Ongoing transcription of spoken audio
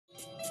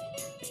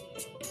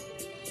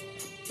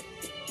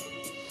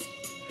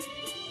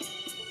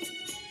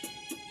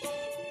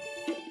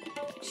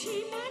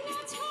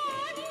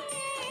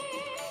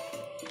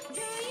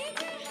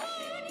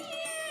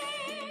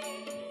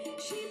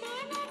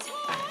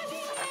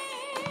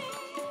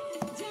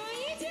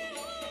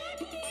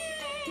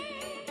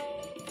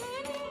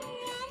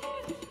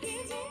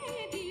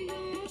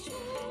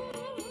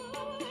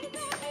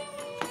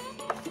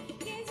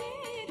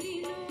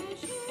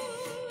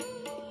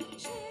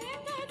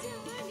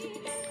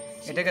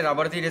এটাকে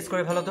রাবার দিয়ে রেস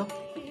করে ফেলো তো,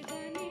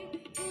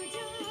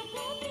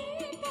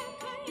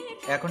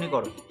 এখনই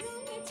করো।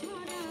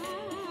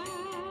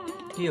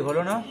 কি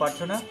হলো না,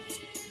 পারছো না?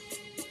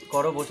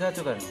 করো, বসে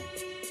আছো কেন?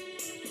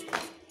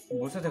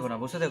 বসে দেখো না,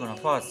 বসে দেখো না,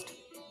 ফার্স্ট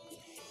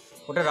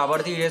ওটা রাবার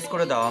দিয়ে রেস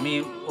করে দাও। আমি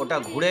ওটা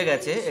ঘুরে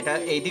গেছে, এটা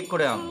এই দিক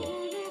করে আনবো,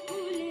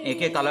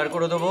 একে কালার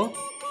করে দেবো,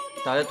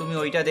 তাহলে তুমি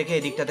ওইটা দেখে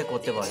এই দিকটাতে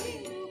করতে পারবে।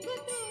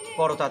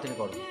 করো, তাড়াতাড়ি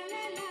করো।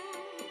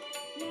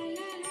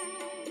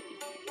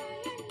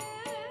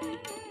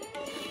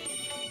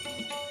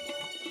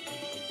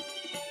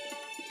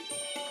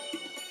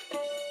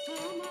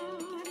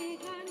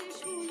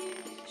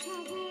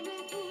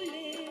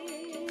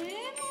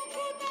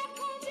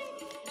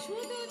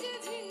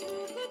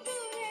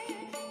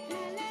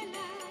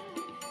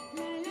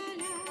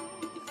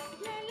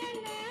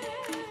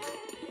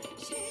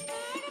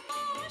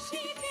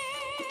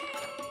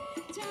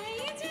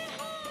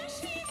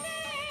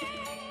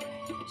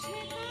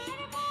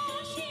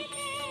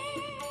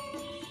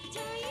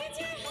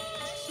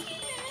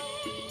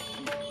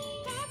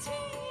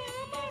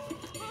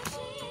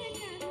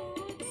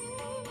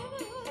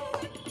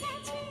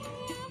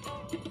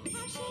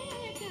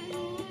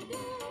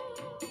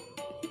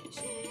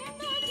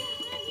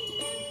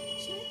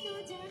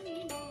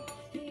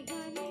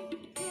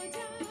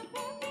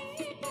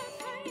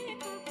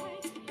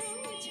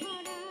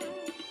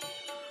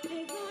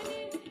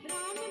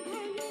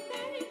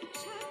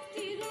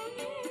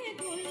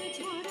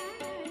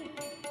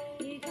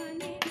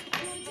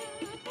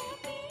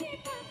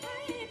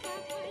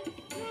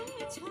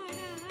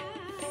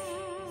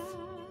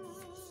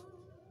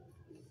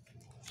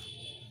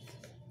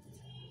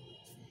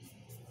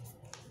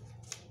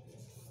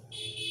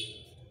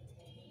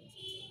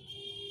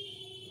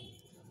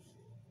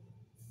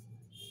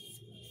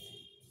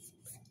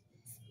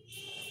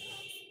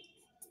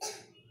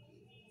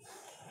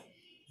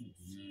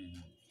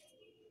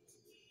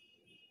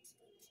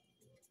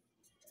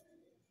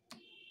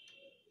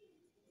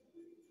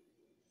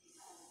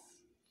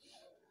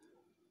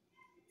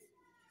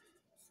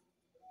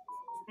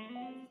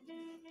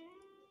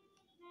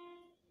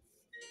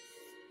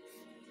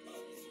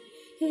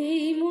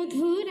 এই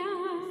মধুরা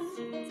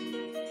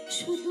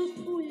শুধু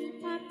ফুল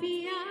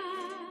পাপিয়া,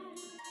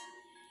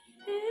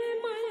 এ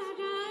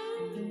মায়ারা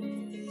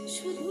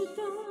শুধু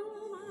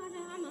তোমার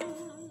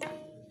আমার।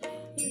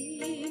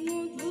 এই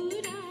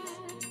মধুরা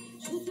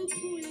শুধু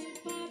ফুল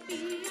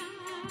পাপিয়া,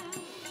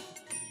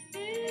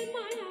 এ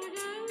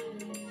মায়ারা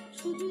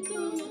শুধু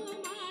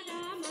তোমার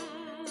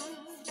আমার।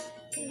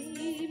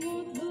 এই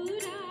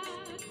মধুরা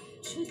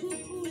শুধু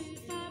ফুল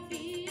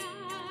পাপিয়া,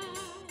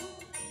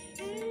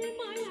 এ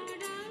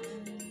মায়ারা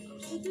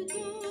শুধু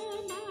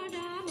তোমার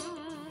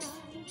আমার।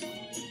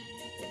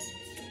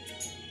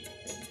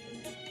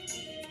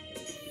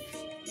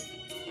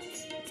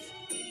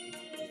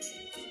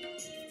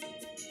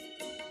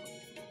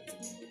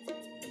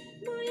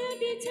 মায়া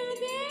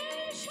বিচাদে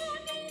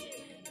শোনে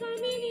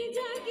কামিনী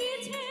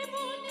জাগিছে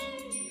মনে,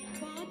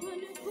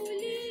 বাঁধন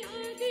খুলিয়া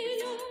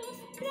দিল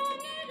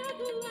প্রাণের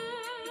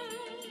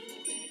দুয়ার।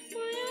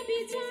 মায়া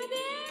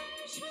বিচাদে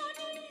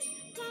শোনে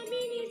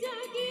কামিনী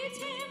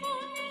জাগিছে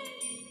মনে,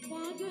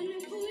 বাঁধন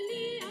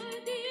খুলিয়া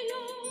দিল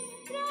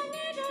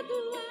প্রাণের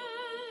দুয়ার।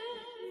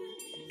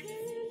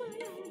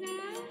 মায়ারা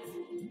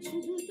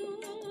শুধু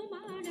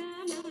তোমার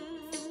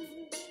আমার।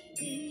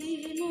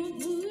 এই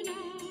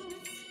মধুরা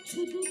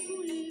শুধু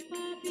ফুল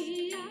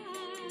পাপিয়া,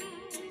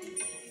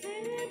 এ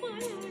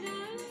মায়ারা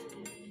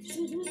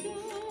শুধু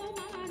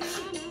তোমার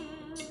আমার।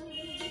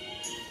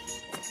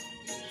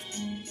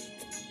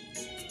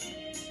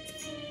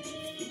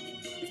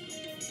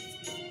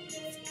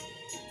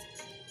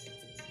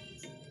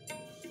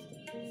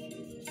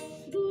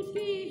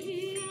 দুটি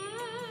হিয়া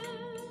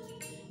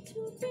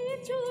চুপি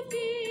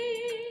চুপি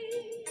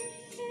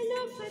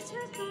এলো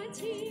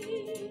কাছাকাছি,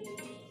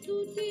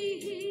 দুটি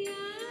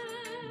হিয়া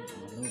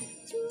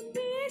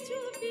চুপি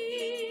চুপি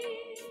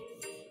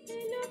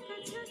এলো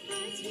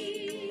কাছাকাছি।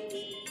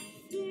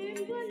 প্রেম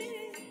বলে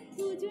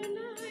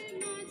দুজনার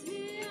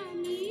মাঝে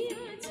আমি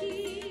আছি,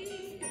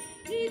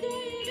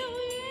 হৃদয়ে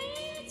রয়ে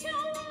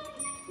চাওয়া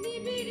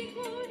নিবিড়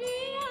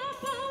করিয়া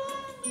পাওয়া,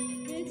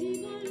 এ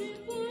জীবন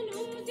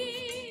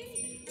কোনোদিন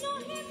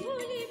নহে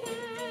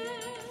ভুলিবার।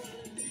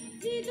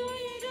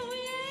 হৃদয়ে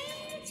রয়ে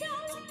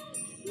চাওয়া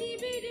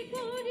নিবিড়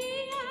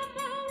করিয়া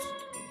পাওয়া,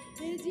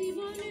 এ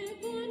জীবন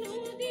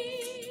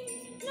কোনোদিন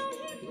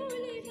নহে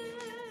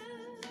ভুলিবার।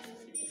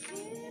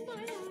 এ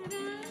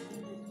মায়ারা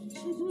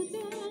শুধু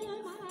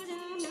তোমার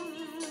আমার।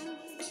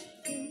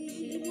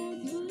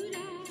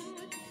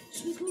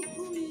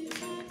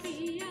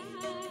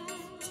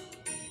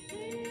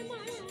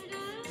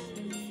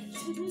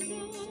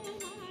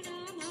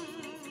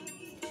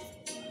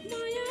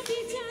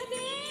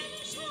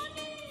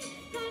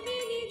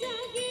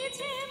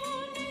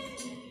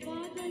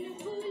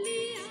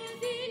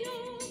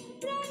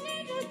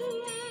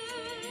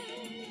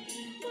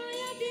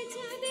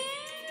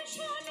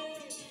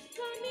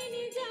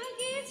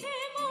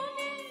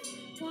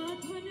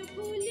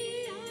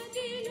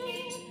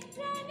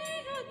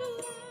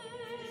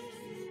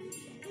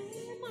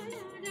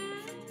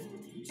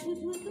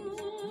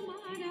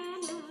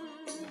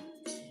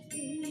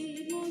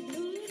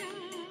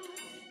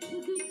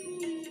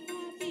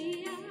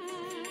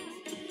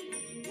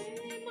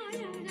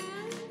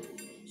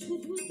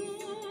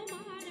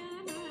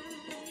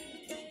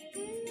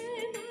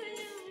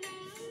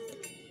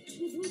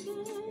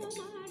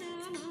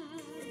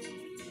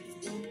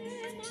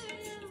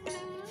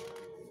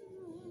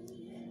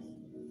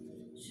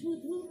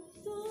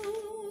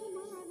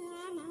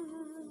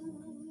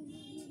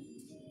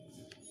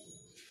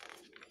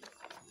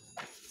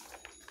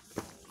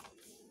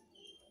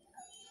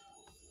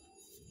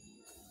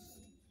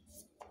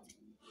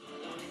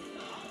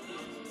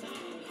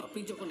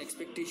 যখন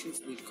এক্সপেকটেশনস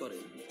মিট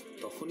করেন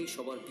তখনই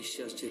সবার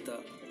বিশ্বাস জেতা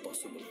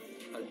পসিবল।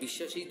 আর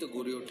বিশ্বাসেই তো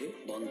গড়ে ওঠে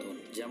বন্ধন,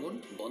 যেমন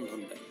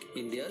বন্ধন bank,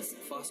 India's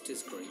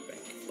fastest growing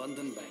bank.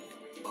 বন্ধন ব্যাংক,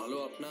 ভালো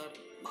আপনার,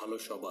 ভালো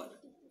সবার।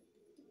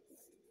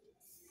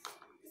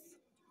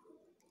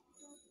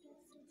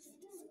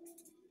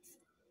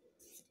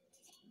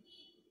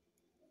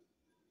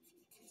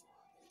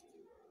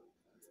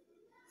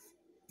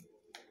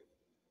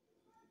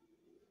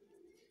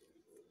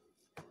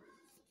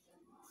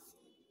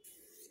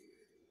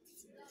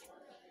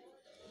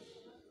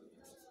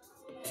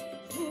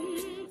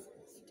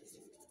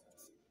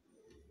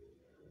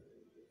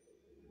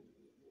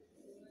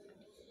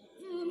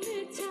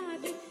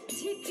 চাঁদ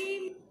ঝিকে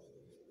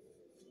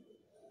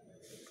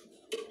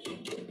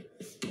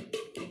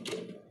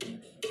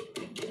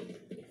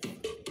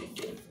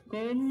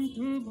কণ্ঠ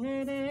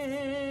ভরা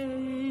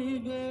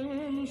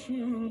গান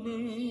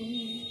শুনে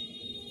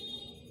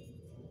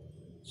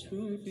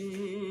ছুটে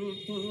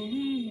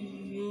তুমি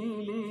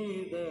এলে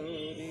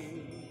দাঁড়ে,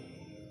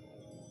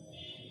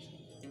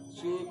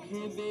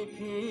 চোখে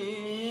দেখে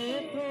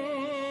এত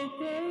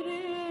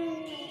করে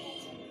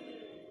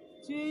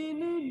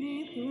চিনুনি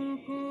তো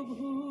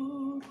কভু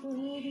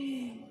তারে,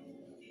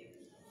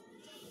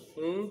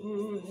 তবু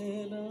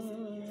হেলা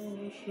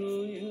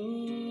সয়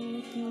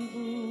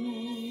তবু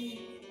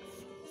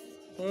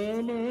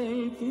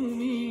আমায়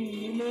তুমি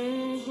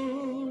লগো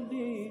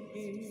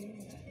ডেকে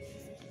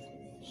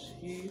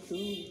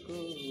শীতল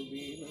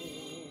কবিনা।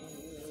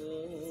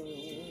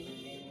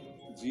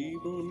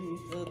 জীবন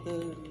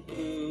খাতার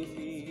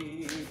প্রতি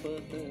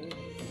পাতা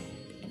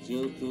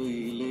যতই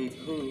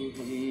লেখো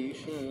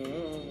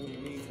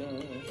হিসাবিকা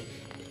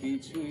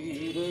কিছুই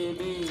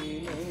রবে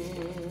না,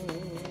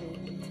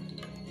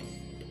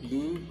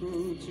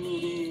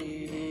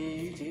 লুকোচুরির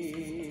এই যে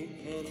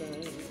খেলা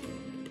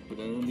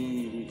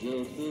প্রাণীর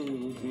যত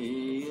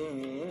দেয়া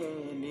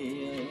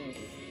নেয়া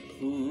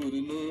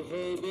পূর্ণ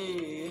হবে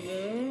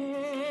না।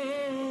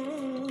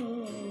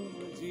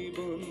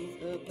 জীবন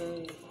খাতা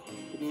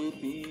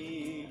প্রতি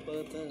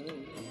পাতা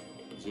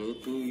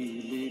যতই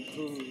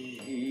লেখো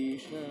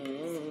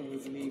হিসাব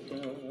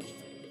নিকাশ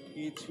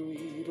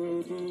কিছুই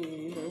রবে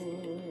না।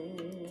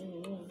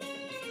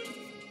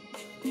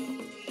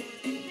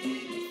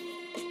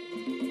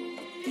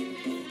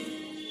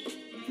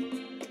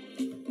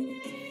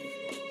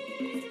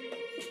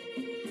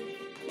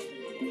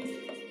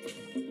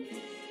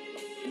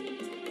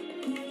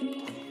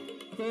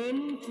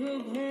 কণ্ঠ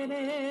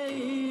ভরাই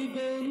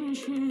গান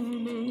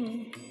শুনে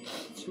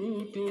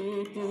ছুটে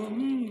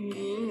তুমি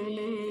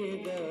এলে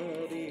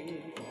দাঁড়ে,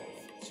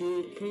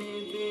 চোখে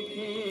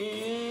দেখে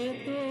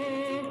এত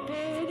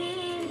করে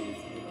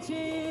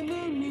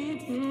চেননি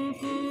তো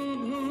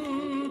কভু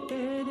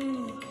তারে,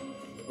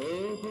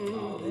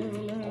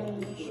 অবহেলা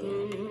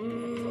সয়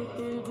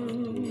তবু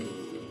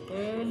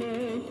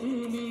আমায়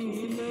তুমি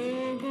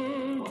লগো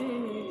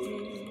ডেকে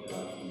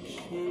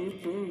সে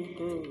তো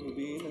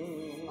কবি না।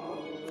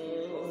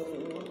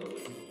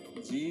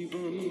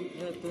 জীবন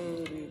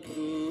খাতার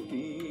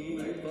প্রতি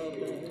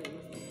পাতা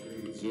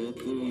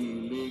যতই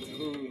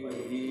লেখো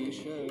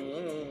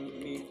হিসাব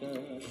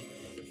নিকাশ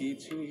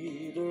কিছুই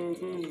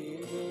রবে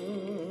না।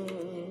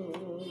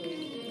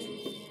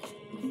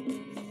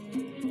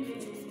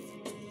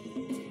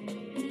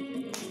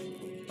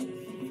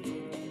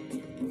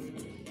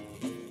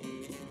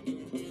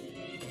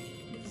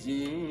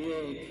 যে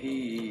আঁখি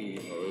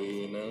হয়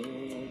না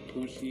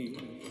খুশি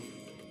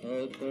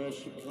আকাশ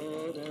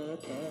ভরা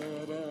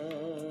তারা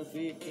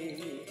দেখে,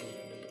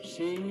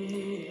 সেই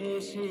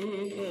হাসি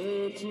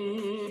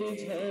কাচের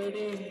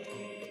ঝাড়ে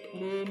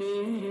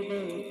মনের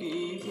বাতি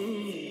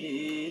জ্বলে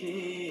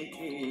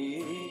রেখে।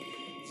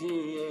 যে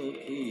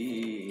আঁখি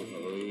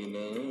হয়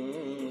না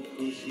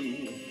খুশি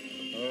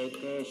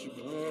আকাশ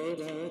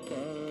ভরা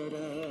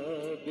তারা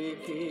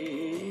দেখে,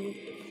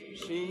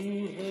 সেই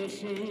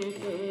হাসি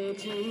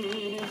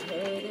কাচের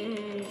ঝাড়ে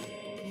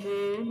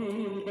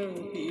মনের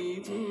বাতি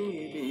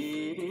জ্বলে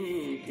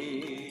রেখে।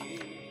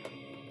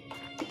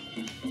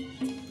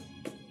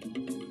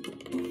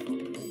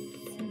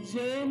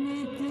 জানি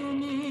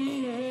তুমি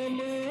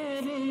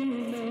আমার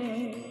না,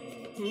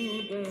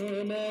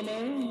 উদান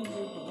আমার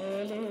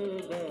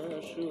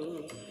ভালোবাসো,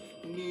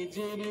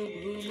 নিজের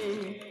ভুলে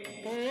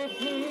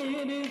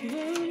পথের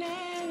ধুলা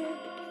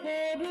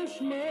পরশ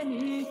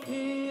মানি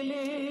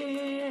ফেলে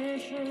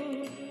আসো।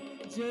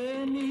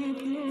 জানি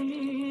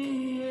তুমি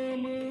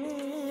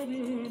আমার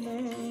না,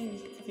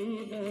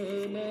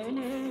 উদান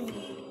আমার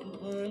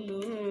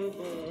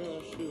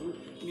ভালোবাসো,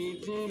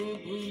 নিজের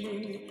ভুলে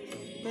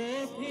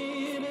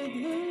পথের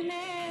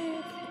ধুলা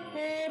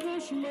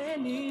পরশ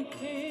মানি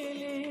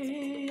ফেলে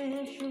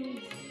আসো।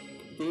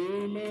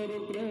 তোমার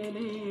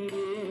প্রাণের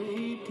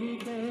ওই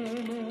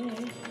ঠিকানা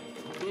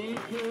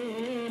দেখে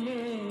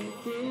আমায়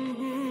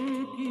তবু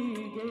কি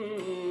গো,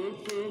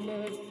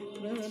 তোমার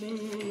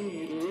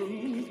প্রাণের ওই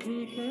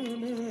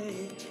ঠিকানায়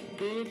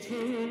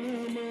দেখে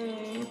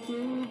আমায়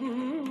তবু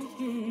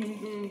কি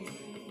গো,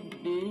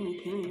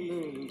 দেখিল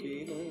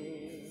বিনা।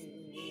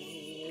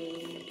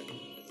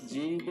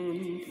 জীবন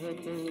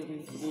খাতার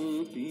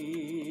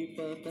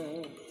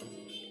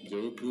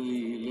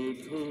যতই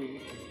লেখো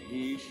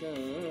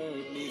হিসাব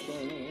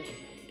নিকাশ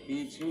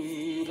কিছুই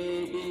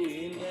রবে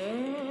না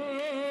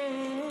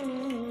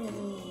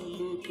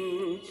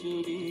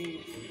লুকোচুরি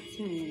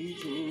এই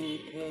যে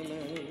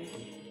খেলায়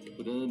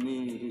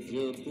প্রাণের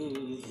যত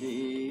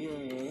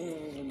দেয়া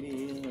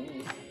নেয়া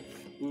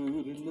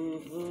পূর্ণ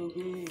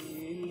হবে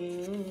না।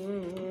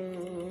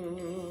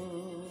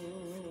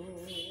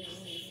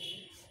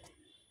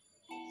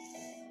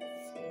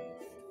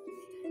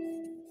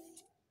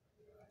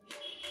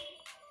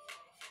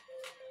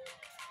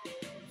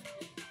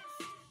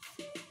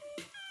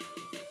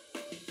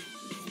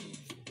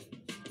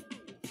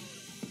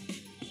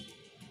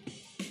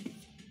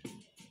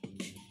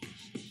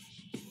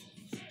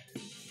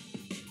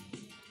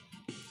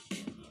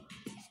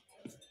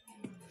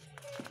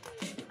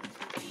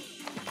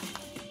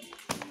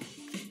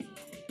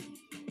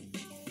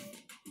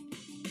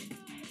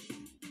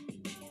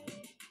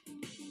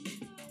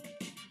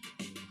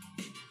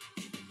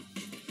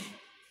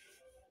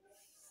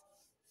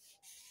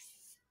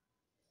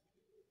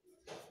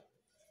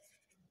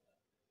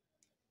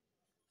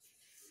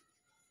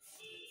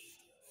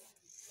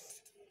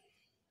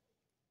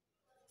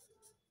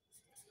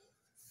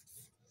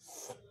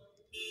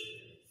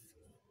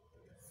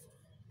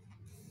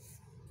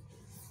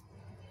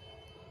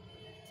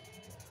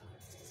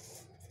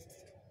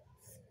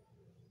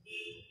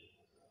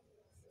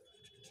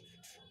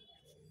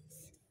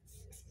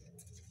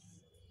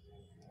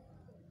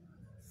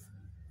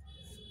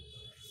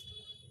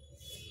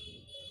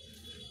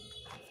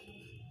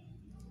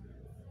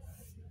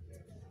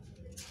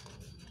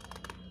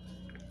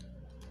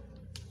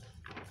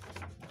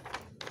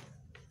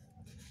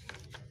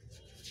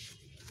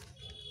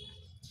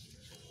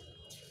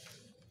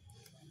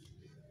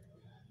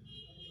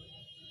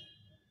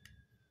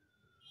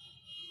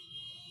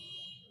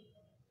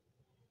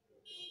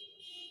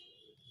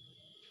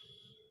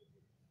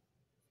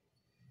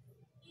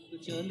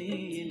 চলে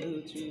এলো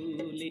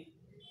চলে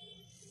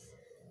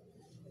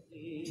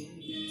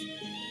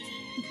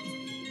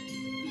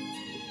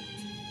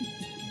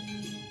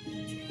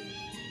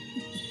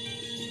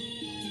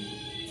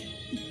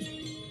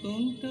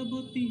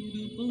কঙ্কাবতী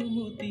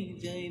রূপমতি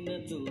যায় না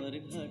তো আর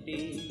ঘাটে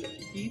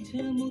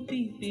ইছামতি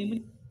তেমনি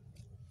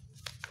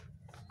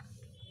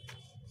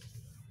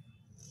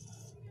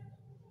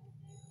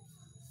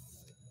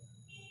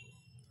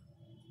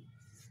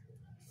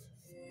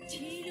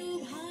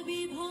চিরভাবে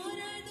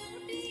ভরা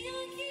দুটি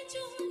আঁখি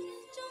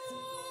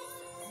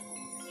চঞ্চল,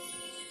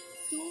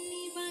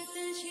 তুমি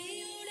বাতাসে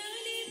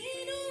ওড়ালে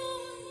ভেরু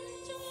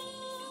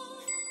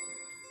অঞ্চল।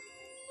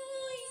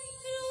 ওই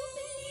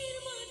রূপের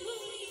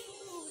মাধুরী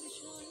মোর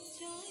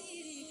সঞ্চয়ে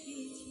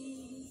রেখেছি,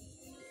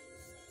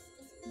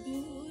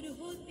 দূর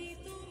হতে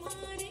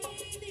তোমার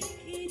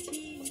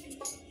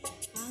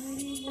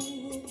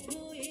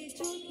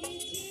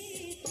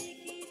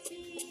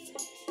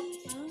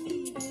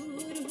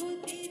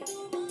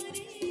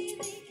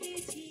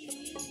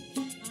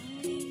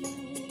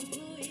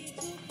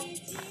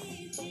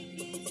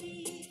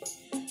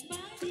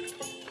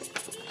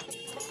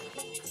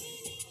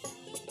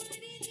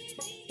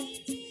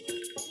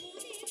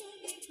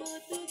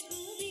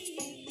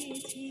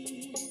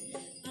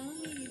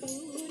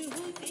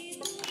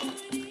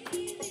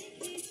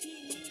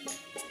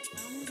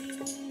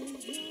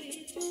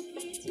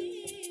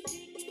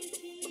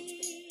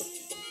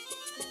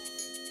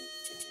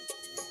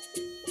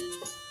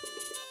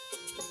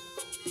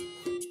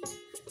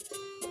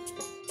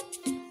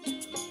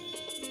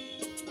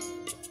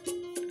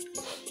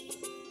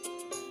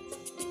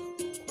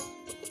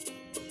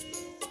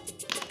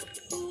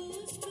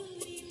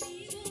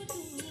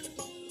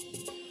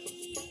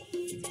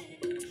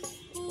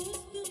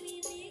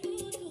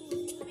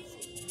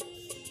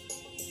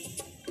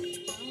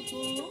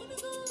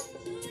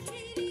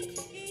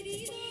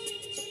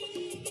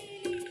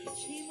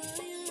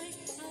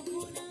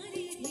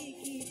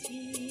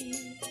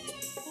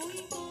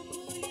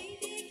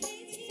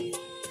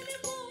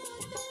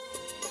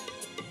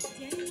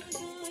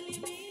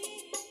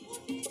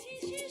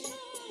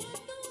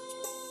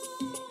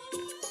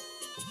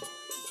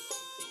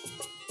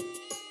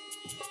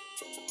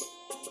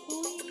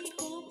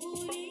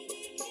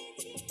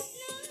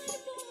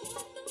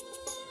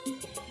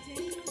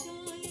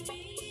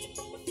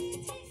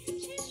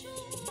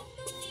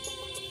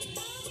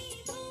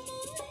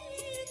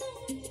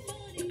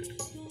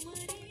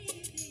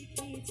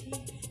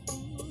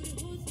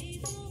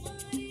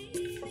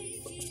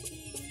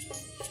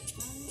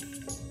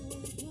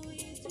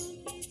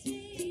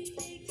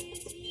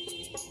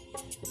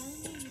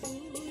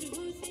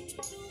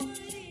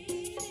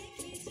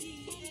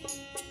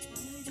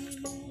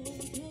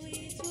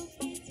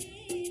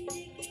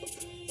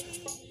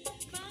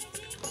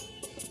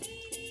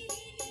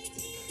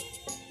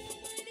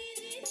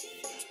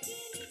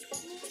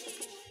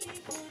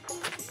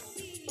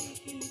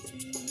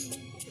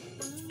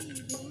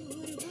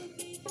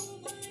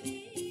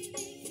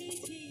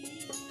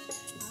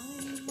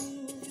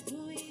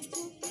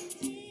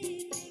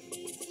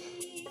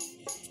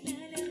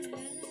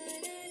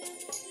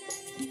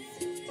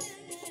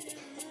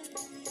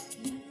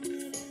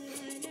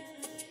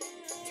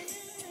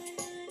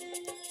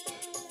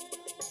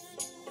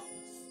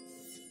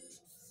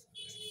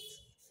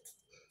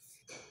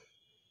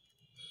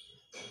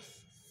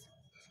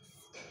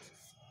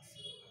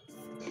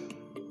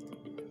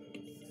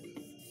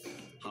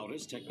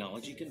does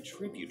technology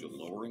contribute to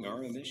lowering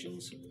our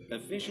emissions?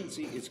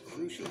 Efficiency is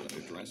crucial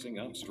in addressing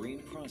upstream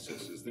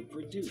processes that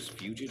produce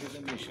fugitive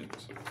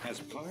emissions. As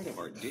part of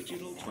our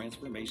digital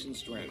transformation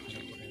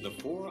strategy, the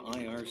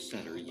 4IR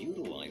Center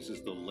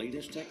utilizes the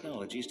latest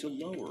technologies to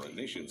lower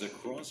emissions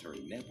across our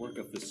network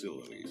of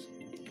facilities.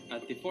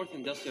 At the Fourth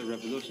Industrial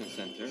Revolution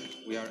Center,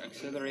 we are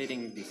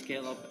accelerating the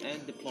scale-up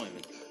and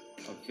deployment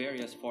of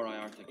various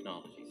 4IR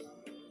technologies.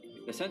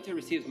 The center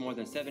receives more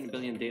than 7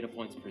 billion data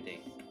points per day,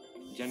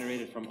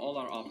 generated from all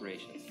our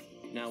operations.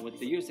 Now, with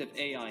the use of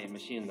AI and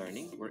machine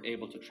learning, we're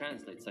able to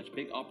translate such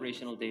big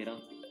operational data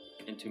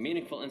into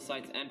meaningful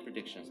insights and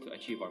predictions to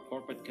achieve our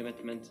corporate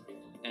commitment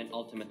and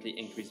ultimately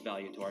increase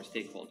value to our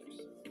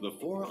stakeholders. The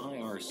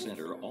 4IR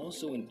Center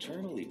also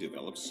internally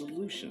develops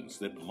solutions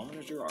that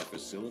monitor our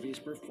facilities'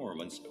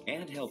 performance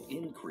and help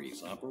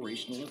increase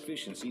operational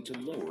efficiency to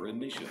lower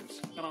emissions.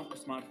 Aramco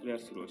Smart Flare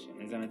Solution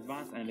is an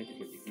advanced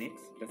analytical technique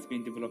that's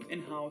been developed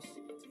in-house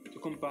to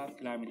combat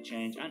climate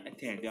change and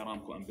attain the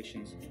Aramco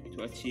ambitions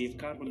to achieve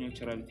carbon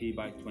neutrality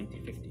by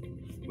 2050,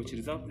 which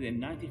resulted in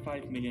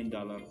 $95 million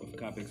of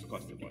CAPEX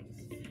cost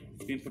avoidance.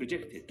 It's been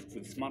projected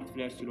with Smart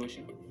Flare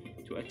Solution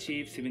to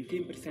achieve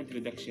 17%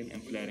 reduction in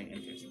flaring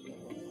intensity.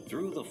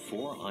 Through the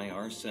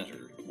 4IR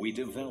Center, we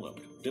develop,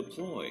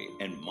 deploy,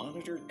 and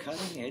monitor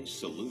cutting-edge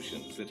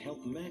solutions that help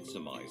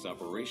maximize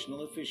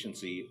operational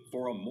efficiency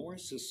for a more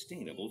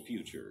sustainable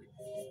future.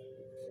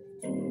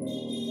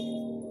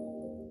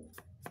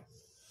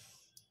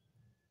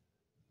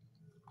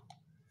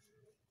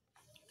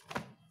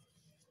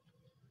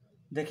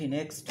 দেখি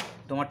next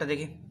তোমারটা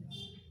দেখি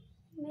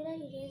मेरा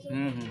erase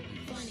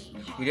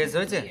erase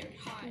হয়েছে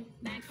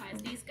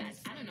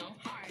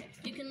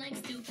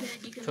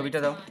ছবিটা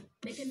দাও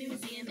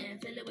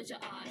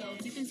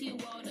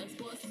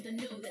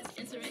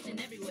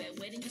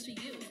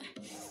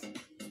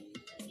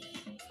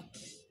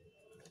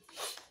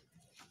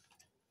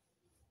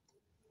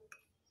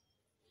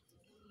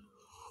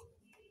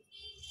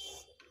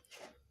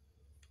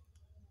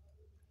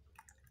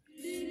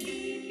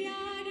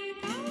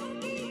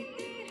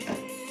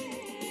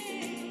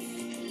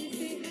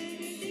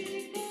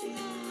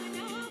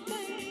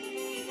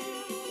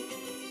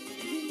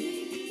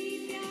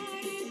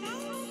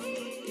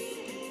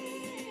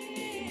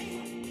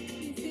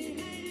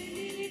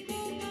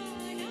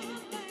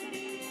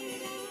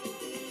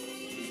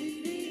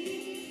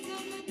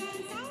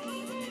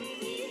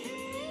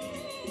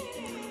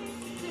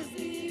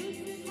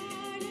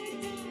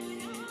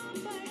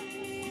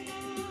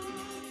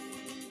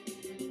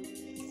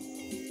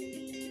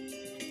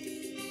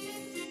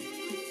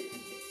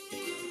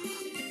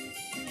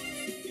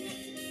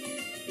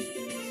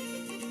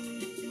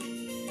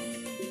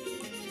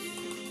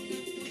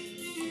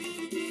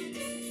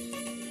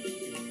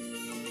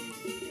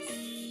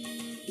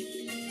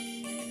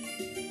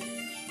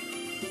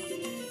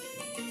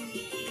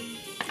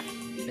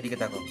এদিকে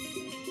তাকো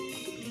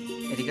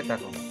এদিকে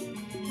তাকো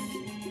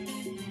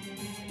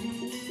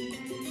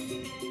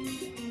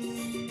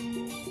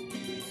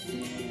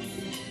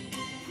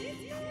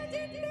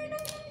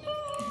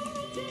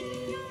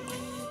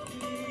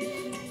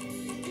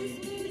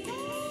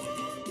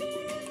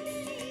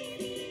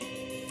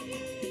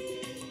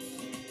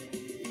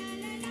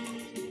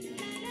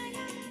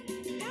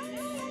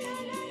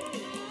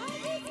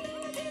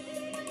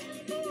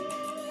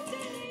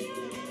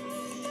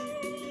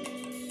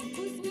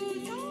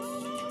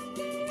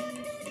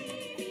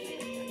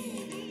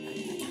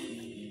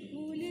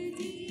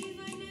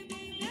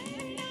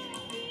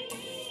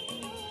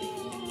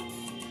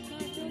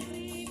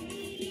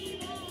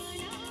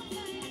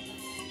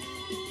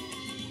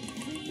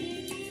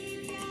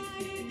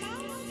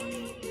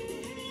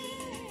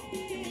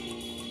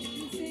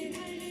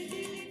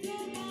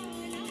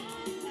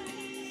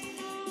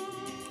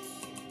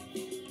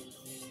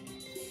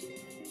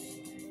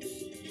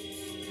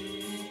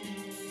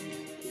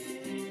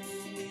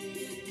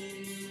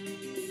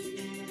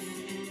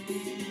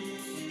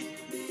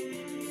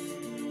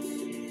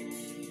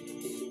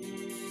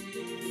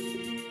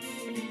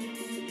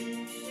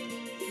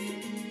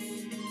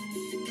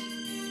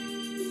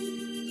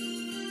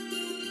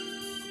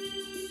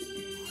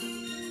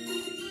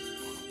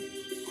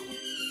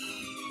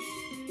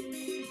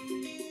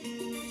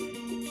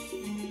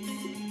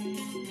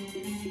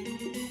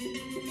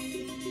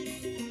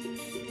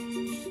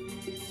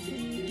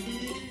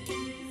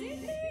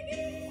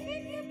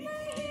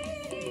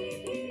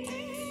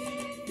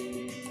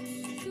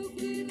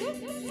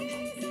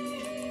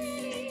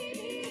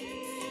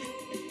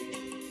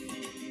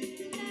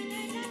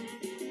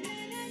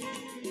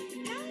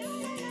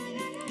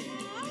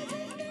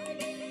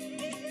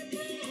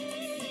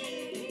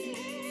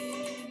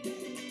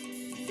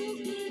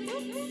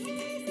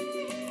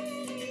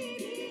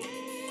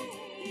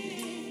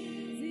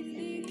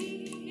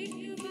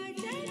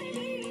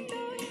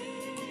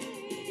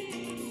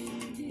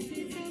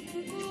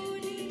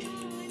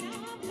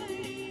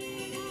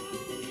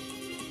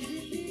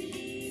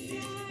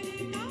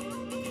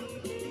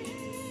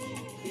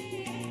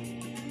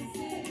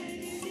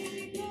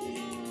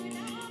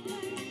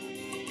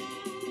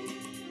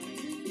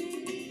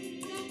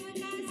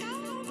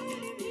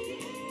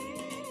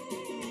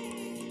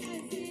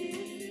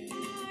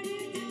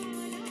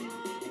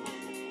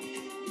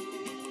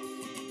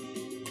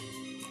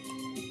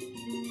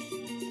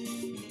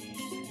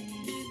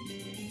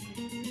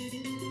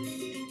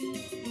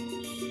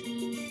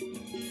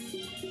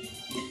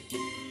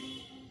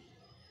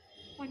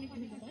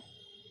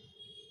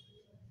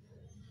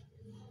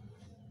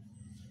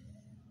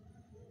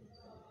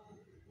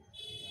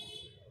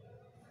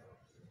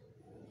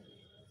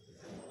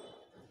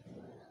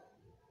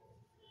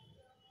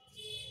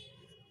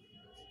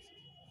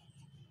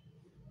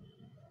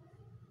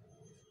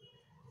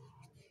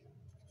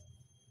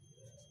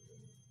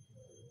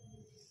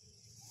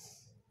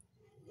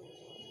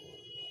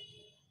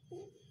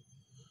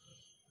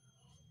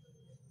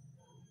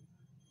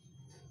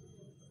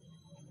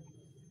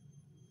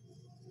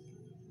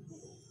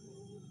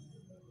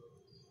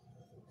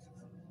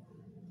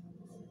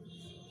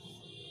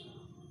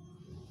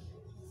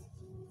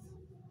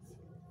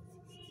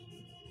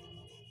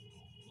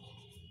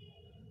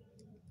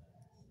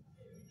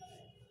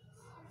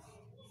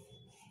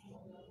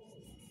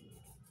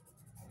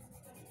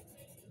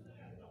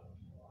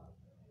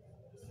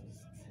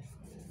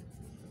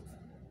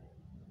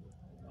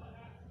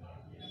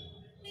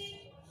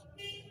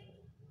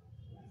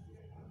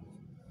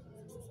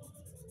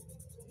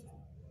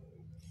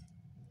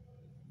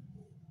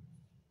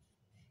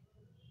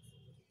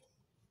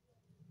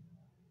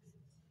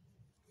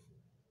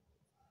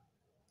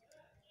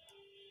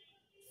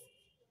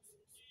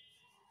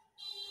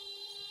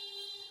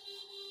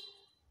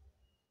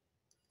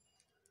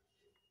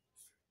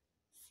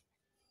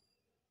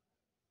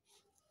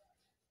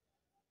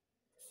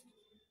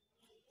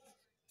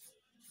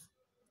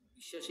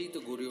বিশ্বাসেই তো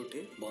গড়ে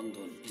ওঠে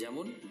বন্ধন,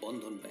 যেমন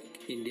বন্ধন bank,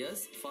 India's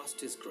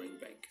fastest growing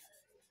bank.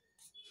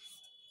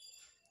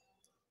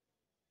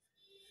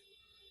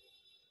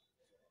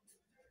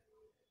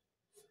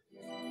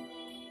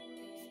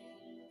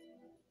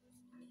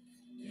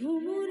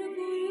 ভ্রমর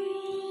বয়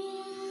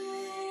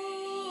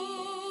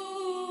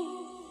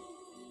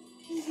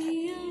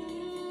দিয়া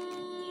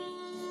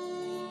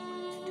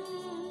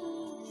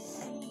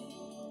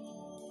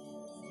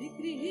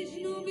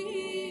শ্রীকৃষ্ণ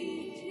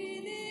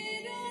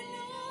বিচ্ছেদের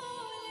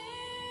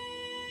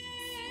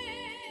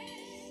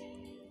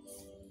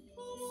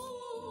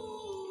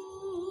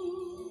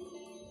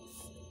নলে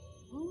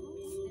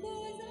অঙ্গ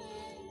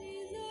জানি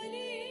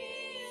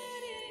জ্বলিয়া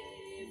রে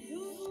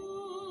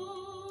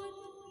ভ্রমর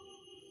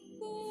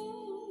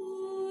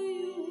বয়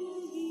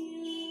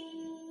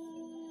গিয়া।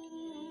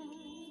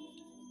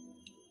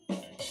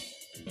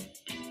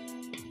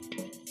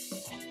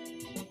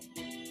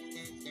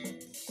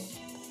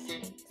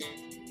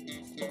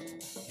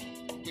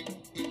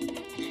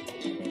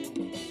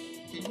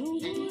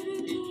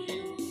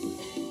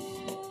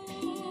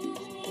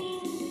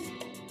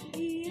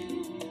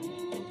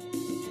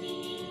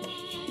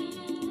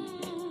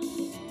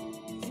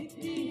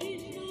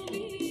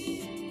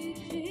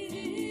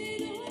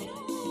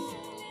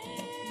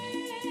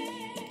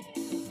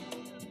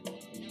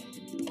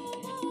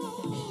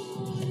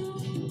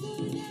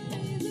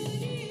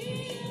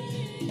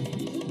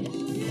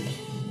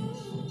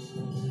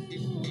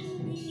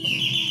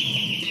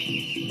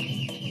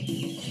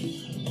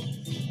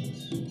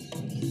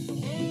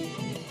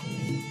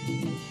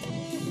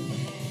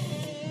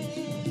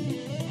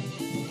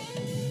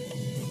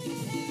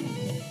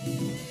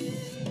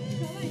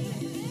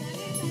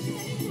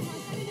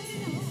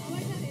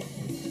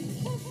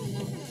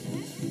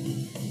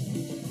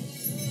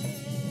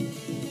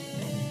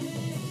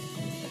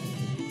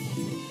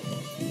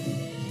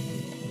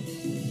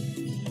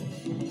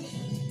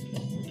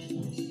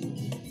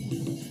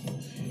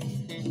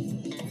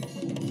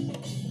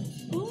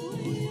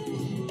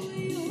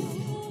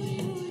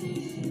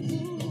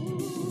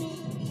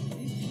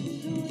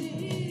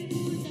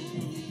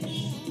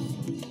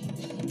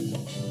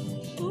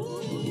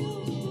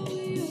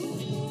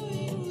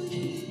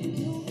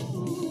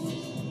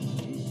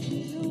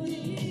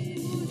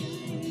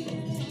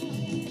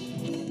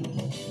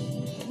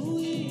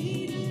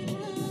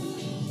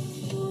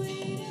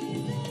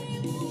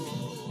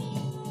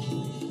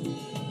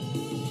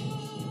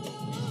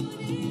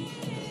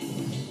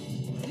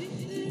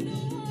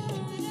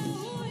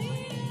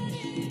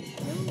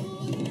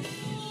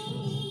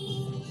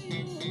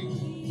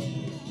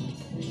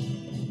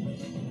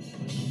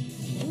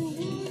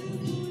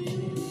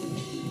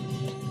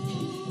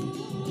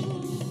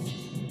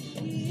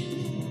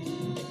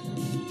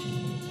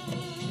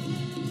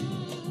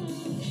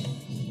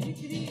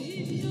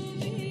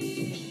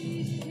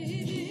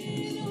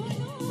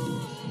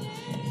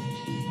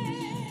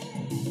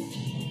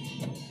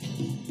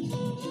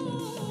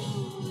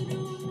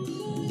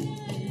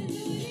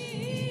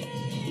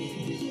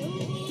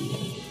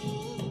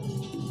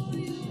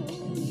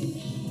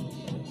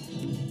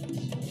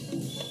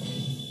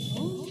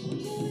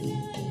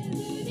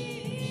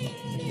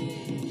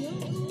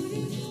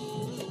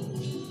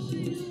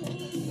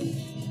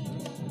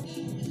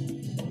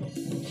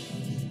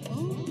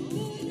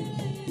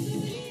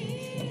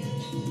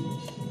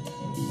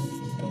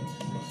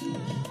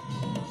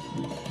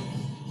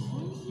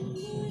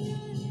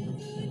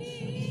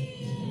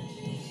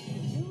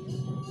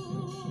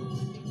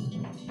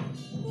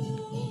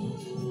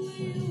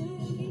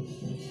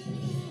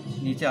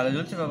 নিচে আলো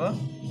জ্বলছে বাবা।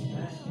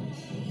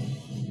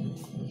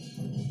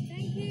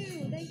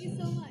 Thank you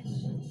so much.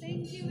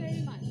 Thank you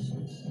very much.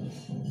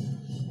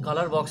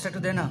 Colour বক্সটা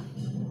একটু দে না।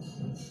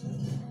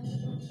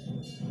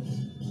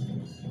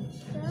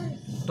 স্যার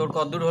তোর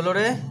কতদূর হলো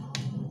রে?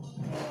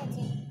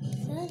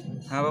 স্যার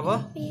হ্যাঁ বাবা।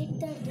 পেট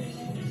দর্দ हो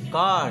रहा है।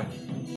 কার?